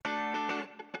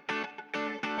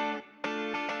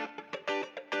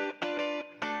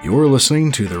You're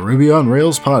listening to the Ruby on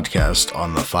Rails podcast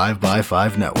on the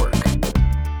 5x5 network.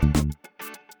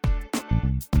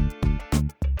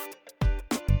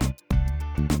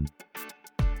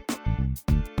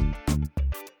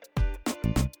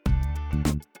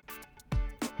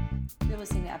 You're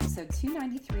listening to episode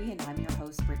 293, and I'm your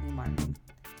host, Brittany Martin.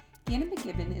 Gannon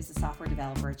McGibbon is a software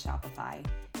developer at Shopify.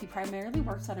 He primarily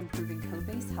works on improving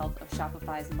codebase health of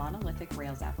Shopify's monolithic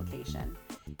Rails application.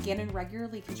 Gannon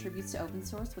regularly contributes to open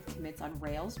source with commits on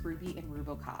Rails, Ruby, and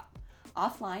Rubocop.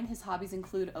 Offline, his hobbies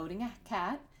include owning a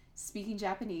cat, speaking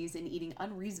Japanese, and eating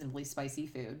unreasonably spicy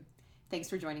food. Thanks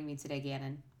for joining me today,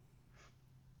 Gannon.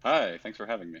 Hi, thanks for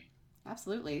having me.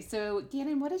 Absolutely. So,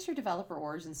 Gannon, what is your developer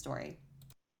origin story?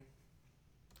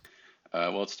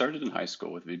 Well, it started in high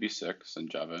school with VB6 and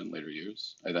Java in later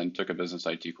years. I then took a business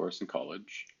IT course in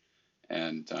college.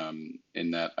 And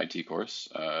in that IT course,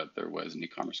 there was an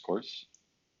e-commerce course.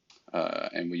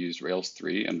 And we used Rails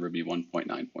 3 and Ruby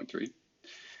 1.9.3.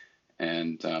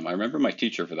 And I remember my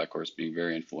teacher for that course being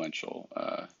very influential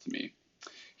to me.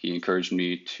 He encouraged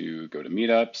me to go to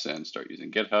meetups and start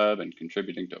using GitHub and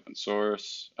contributing to open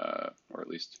source, or at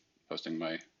least posting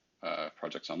my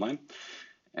projects online.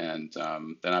 And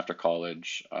then after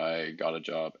college, I got a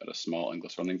job at a small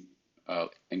English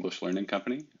learning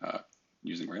company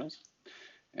using Rails.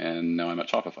 And now I'm at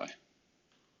Shopify.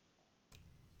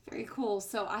 Very cool.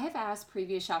 So I have asked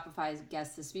previous Shopify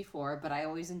guests this before, but I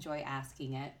always enjoy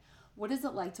asking it. What is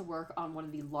it like to work on one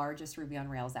of the largest Ruby on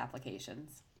Rails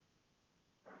applications?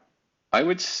 I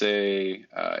would say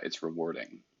it's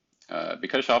rewarding.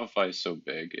 Because Shopify is so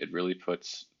big, it really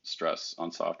puts stress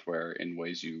on software in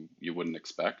ways you wouldn't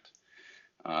expect.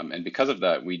 And because of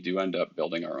that, we do end up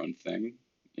building our own thing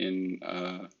in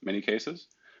many cases.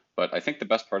 But I think the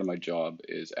best part of my job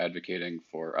is advocating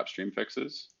for upstream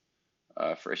fixes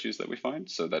for issues that we find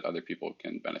so that other people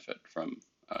can benefit from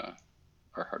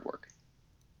our hard work.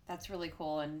 That's really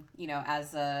cool. And, you know,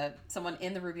 as someone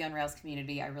in the Ruby on Rails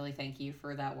community, I really thank you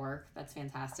for that work. That's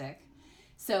fantastic.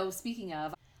 So speaking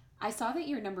of, I saw that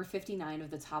you're number 59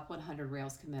 of the top 100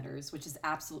 Rails committers, which is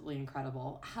absolutely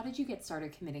incredible. How did you get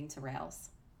started committing to Rails?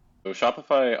 So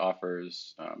Shopify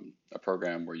offers a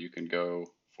program where you can go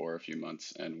for a few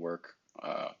months and work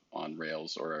on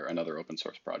Rails or another open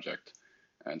source project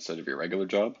instead of your regular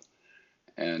job.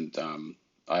 And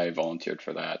I volunteered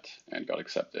for that and got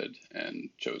accepted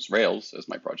and chose Rails as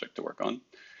my project to work on.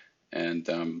 And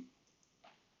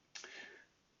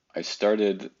I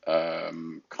started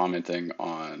commenting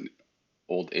on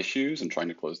old issues and trying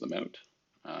to close them out.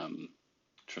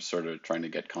 Just sort of trying to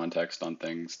get context on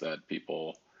things that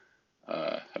people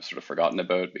have sort of forgotten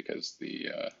about because the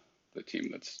team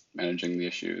that's managing the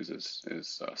issues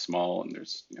is small and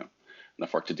there's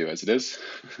enough work to do as it is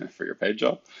for your paid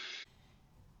job.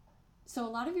 So a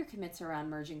lot of your commits are around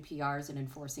merging PRs and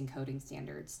enforcing coding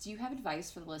standards. Do you have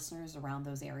advice for the listeners around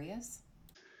those areas?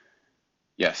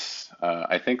 Yes,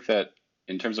 I think that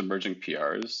in terms of merging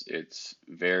PRs, it's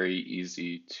very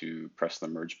easy to press the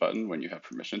merge button when you have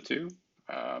permission to.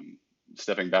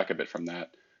 Stepping back a bit from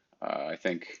that, I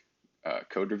think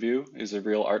code review is a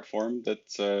real art form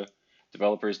that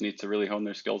developers need to really hone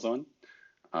their skills on.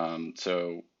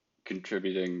 So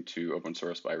contributing to open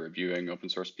source by reviewing open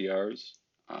source PRs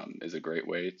is a great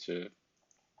way to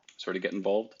sort of get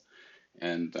involved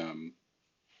and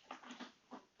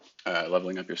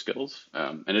leveling up your skills.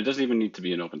 And it doesn't even need to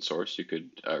be an open source. You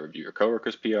could review your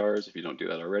coworkers' PRs if you don't do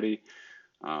that already.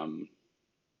 The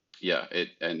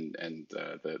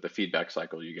feedback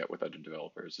cycle you get with other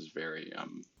developers is very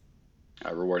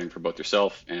rewarding for both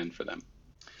yourself and for them.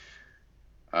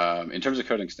 In terms of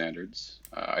coding standards,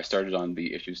 I started on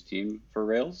the issues team for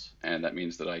Rails, and that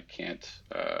means that I can't,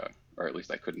 or at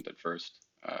least I couldn't at first,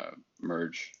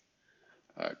 merge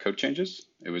code changes.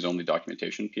 It was only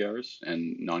documentation PRs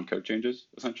and non-code changes,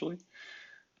 essentially.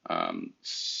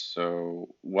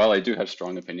 So while I do have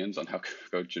strong opinions on how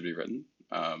code should be written,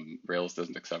 Rails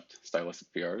doesn't accept stylistic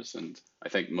PRs, and I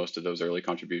think most of those early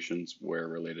contributions were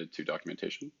related to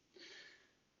documentation.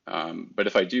 But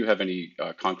if I do have any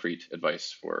concrete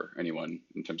advice for anyone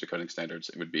in terms of coding standards,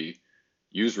 it would be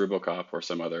use Rubocop or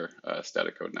some other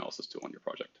static code analysis tool on your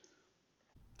project.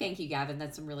 Thank you, Gavin.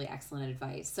 That's some really excellent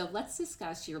advice. So let's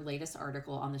discuss your latest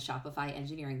article on the Shopify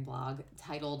engineering blog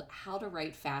titled How to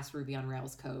Write Fast Ruby on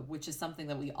Rails Code, which is something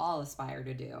that we all aspire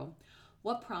to do.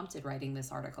 What prompted writing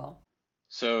this article?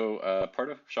 So part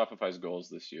of Shopify's goals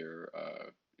this year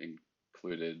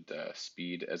included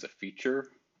speed as a feature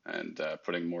and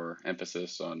putting more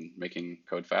emphasis on making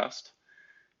code fast.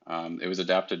 It was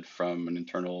adapted from an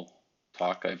internal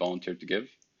talk I volunteered to give.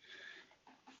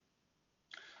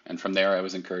 And from there, I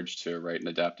was encouraged to write an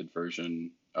adapted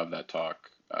version of that talk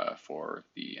for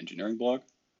the engineering blog.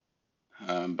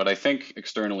 But I think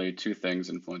externally, two things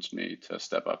influenced me to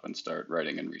step up and start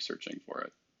writing and researching for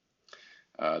it.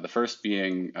 The first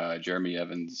being Jeremy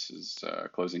Evans's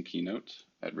closing keynote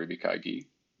at Rubocop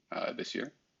this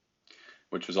year,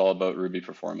 which was all about Ruby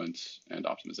performance and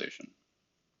optimization.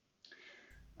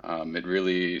 It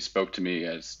really spoke to me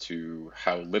as to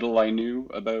how little I knew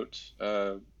about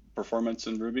performance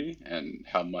in Ruby and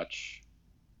how much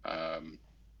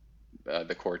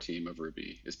the core team of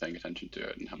Ruby is paying attention to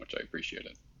it and how much I appreciate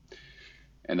it.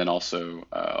 And then also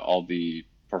all the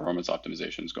performance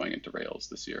optimizations going into Rails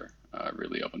this year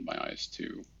really opened my eyes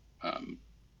to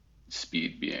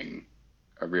speed being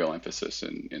a real emphasis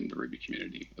in the Ruby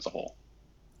community as a whole.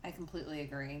 I completely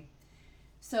agree.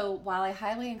 So while I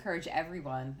highly encourage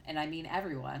everyone, and I mean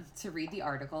everyone, to read the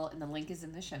article, and the link is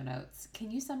in the show notes,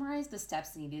 can you summarize the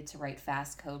steps needed to write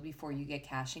fast code before you get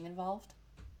caching involved?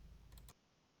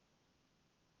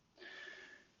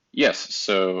 Yes,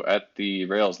 so at the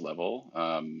Rails level,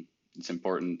 it's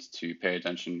important to pay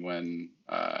attention when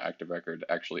Active Record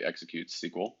actually executes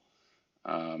SQL,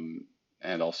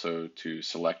 and also to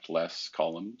select less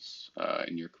columns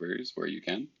in your queries where you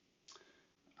can.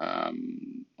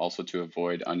 Also to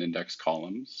avoid unindexed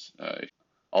columns.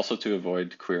 Also to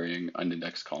avoid querying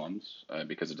unindexed columns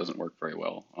because it doesn't work very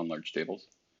well on large tables.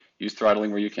 Use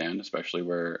throttling where you can, especially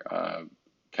where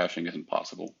caching isn't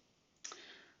possible.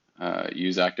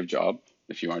 Use active job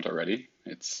if you aren't already.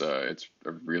 It's a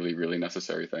really, really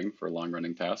necessary thing for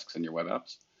long-running tasks in your web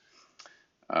apps.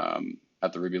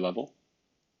 At the Ruby level,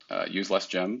 use less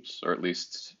gems, or at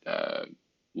least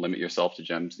limit yourself to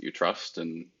gems that you trust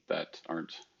and that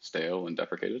aren't stale and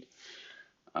deprecated.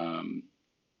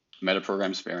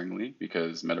 Metaprogram sparingly,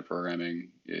 because metaprogramming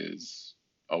is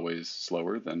always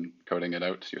slower than coding it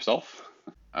out yourself.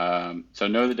 So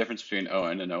know the difference between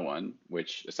ON and O1,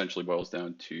 which essentially boils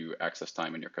down to access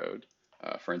time in your code.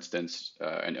 For instance,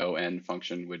 an ON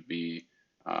function would be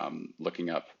looking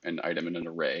up an item in an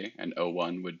array, and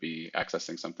O1 would be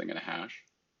accessing something in a hash.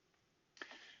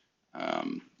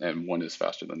 And one is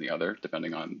faster than the other,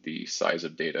 depending on the size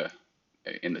of data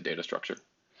in the data structure.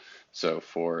 So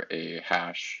for a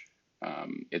hash,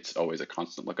 it's always a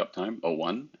constant lookup time,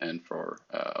 O1, and for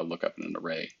a lookup in an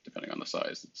array, depending on the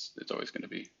size, it's always going to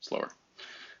be slower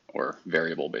or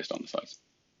variable based on the size.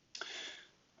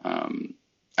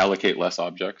 Allocate less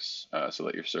objects so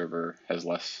that your server has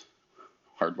less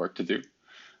hard work to do.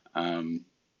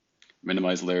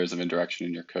 Minimize layers of indirection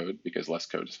in your code because less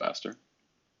code is faster.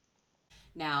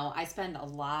 Now, I spend a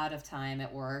lot of time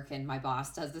at work, and my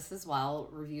boss does this as well,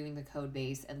 reviewing the code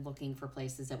base and looking for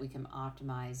places that we can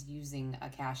optimize using a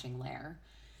caching layer.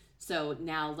 So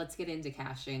now let's get into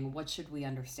caching. What should we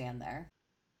understand there?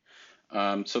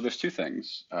 So there's two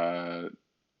things.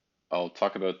 I'll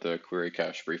talk about the query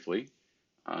cache briefly.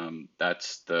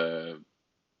 That's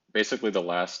basically the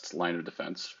last line of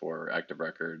defense for Active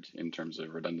Record in terms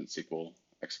of redundant SQL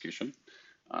execution.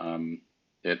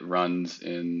 It runs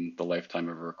in the lifetime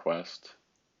of a request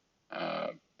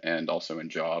and also in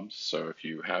jobs. So if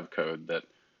you have code that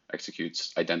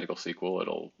executes identical SQL,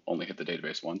 it'll only hit the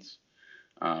database once.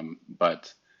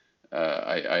 But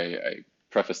I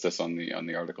preface this on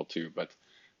the article too. But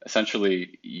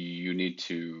essentially, you need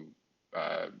to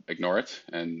ignore it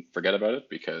and forget about it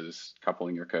because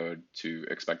coupling your code to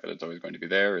expect that it's always going to be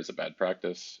there is a bad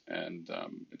practice, and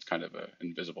it's kind of an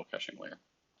invisible caching layer.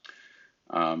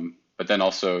 But then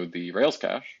also the Rails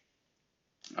cache,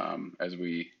 as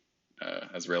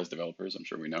Rails developers, I'm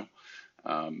sure we know,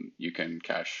 you can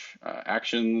cache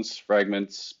actions,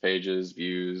 fragments, pages,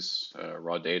 views,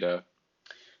 raw data,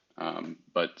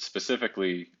 but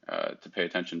specifically to pay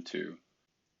attention to,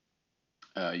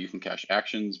 you can cache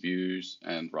actions, views,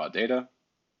 and raw data.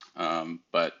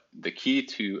 But the key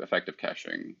to effective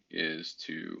caching is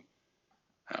to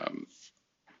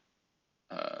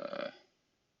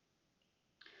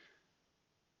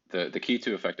the key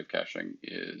to effective caching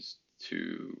is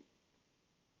to,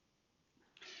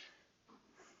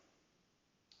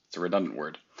 it's a redundant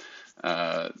word.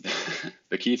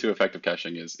 The key to effective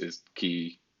caching is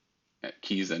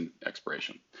keys and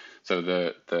expiration. So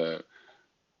the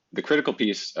critical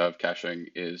piece of caching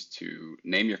is to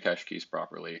name your cache keys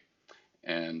properly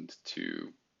and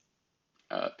to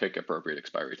pick appropriate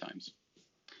expiry times.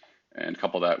 And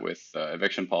couple that with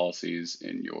eviction policies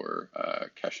in your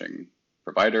caching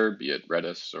provider, be it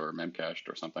Redis or Memcached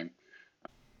or something.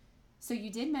 So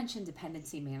you did mention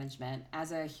dependency management.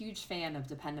 As a huge fan of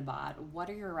Dependabot,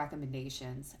 what are your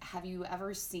recommendations? Have you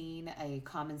ever seen a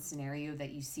common scenario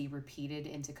that you see repeated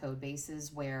into code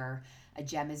bases where a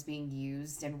gem is being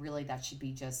used and really that should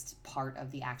be just part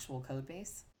of the actual code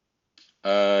base?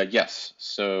 Yes.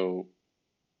 So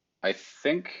I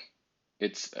think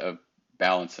it's a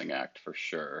balancing act for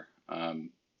sure.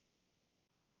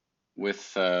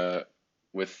 With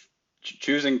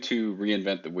choosing to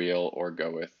reinvent the wheel or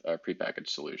go with a prepackaged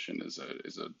solution is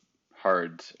a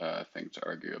hard thing to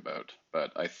argue about.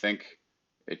 But I think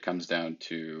it comes down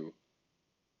to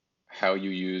how you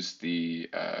use the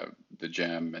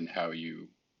gem and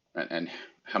and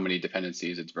how many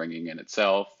dependencies it's bringing in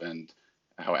itself and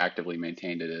how actively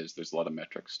maintained it is. There's a lot of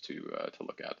metrics to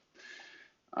look at.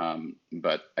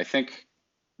 But I think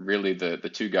really the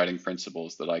two guiding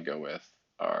principles that I go with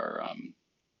are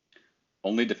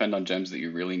only depend on gems that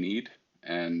you really need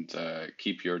and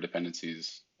keep your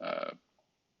dependencies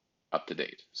up to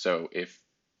date. So if,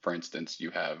 for instance, you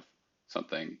have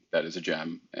something that is a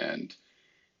gem and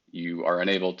you are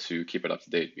unable to keep it up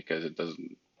to date because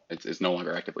it's no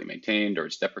longer actively maintained or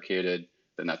it's deprecated,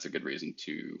 then that's a good reason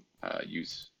to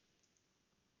use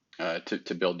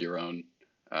to build your own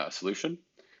solution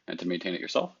and to maintain it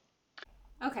yourself.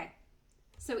 Okay.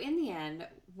 So, in the end,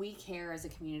 we care as a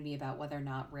community about whether or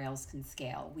not Rails can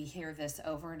scale. We hear this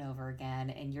over and over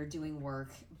again, and you're doing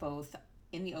work both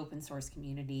in the open source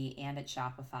community and at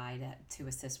Shopify to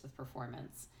assist with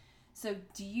performance. So,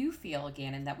 do you feel,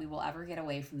 Gannon, that we will ever get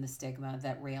away from the stigma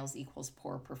that Rails equals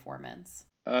poor performance?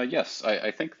 Yes, I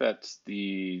think that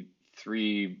the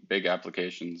three big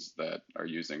applications that are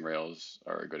using Rails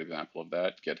are a good example of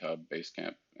that: GitHub,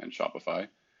 Basecamp, and Shopify.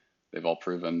 They've all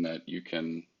proven that you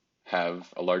can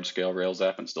have a large scale Rails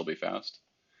app and still be fast.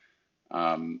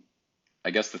 Um, I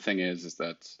guess the thing is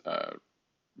that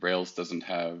Rails doesn't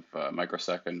have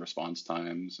microsecond response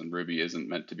times, and Ruby isn't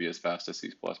meant to be as fast as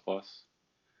C++,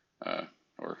 uh,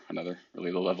 or another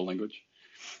really low level language.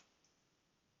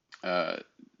 Uh,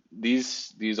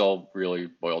 these all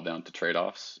really boil down to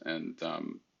trade-offs, and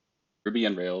Ruby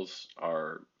and Rails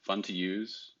are fun to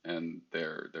use, and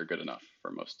they're good enough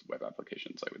for most web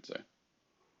applications, I would say.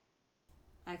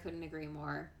 I couldn't agree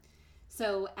more.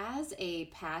 So, as a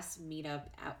past meetup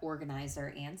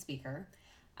organizer and speaker,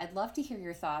 I'd love to hear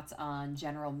your thoughts on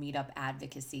general meetup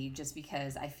advocacy, just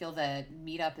because I feel that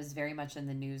Meetup is very much in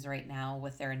the news right now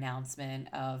with their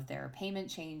announcement of their payment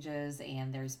changes.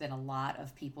 And there's been a lot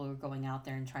of people who are going out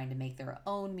there and trying to make their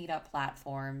own meetup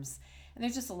platforms. And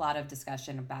there's just a lot of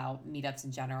discussion about meetups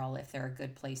in general, if they're a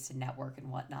good place to network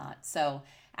and whatnot. So,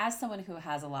 as someone who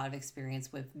has a lot of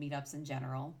experience with meetups in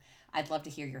general, I'd love to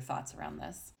hear your thoughts around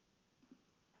this.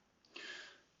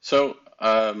 So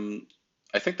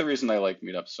I think the reason I like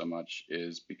meetups so much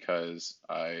is because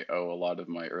I owe a lot of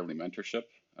my early mentorship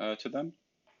to them.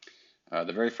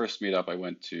 The very first meetup I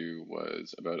went to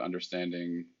was about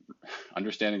understanding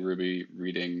Ruby,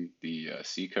 reading the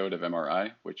C code of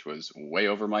MRI, which was way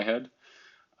over my head.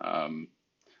 Um,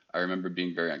 I remember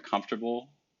being very uncomfortable,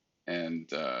 and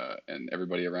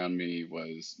everybody around me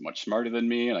was much smarter than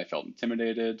me, and I felt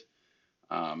intimidated.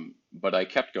 But I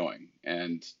kept going,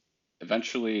 and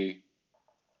eventually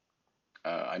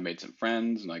I made some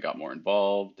friends, and I got more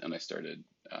involved, and I started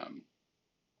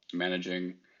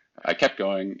managing. I kept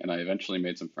going, and I eventually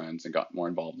made some friends and got more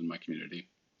involved in my community.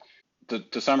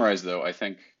 To summarize, though, I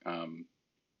think that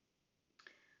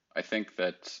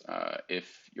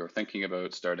if you're thinking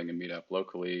about starting a meetup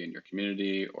locally in your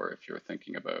community, or if you're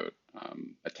thinking about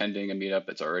attending a meetup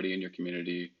that's already in your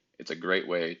community, it's a great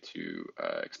way to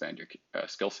expand your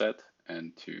skill set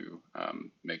and to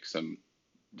make some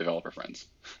developer friends.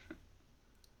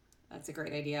 That's a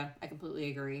great idea. I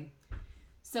completely agree.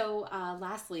 So,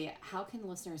 lastly, how can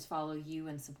listeners follow you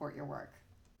and support your work?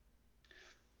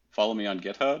 Follow me on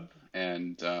GitHub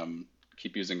and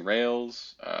keep using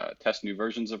Rails, test new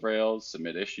versions of Rails,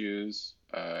 submit issues,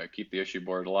 keep the issue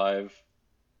board alive.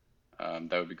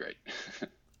 That would be great.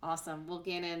 Awesome. Well,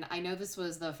 Gannon, I know this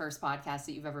was the first podcast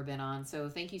that you've ever been on, so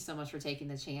thank you so much for taking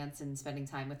the chance and spending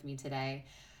time with me today.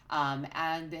 On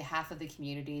behalf of the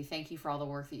community, thank you for all the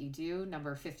work that you do.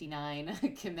 Number 59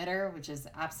 committer, which is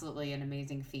absolutely an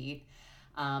amazing feat.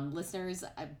 Listeners,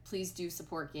 please do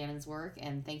support Gannon's work,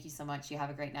 and thank you so much. You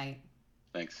have a great night.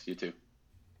 Thanks. You too.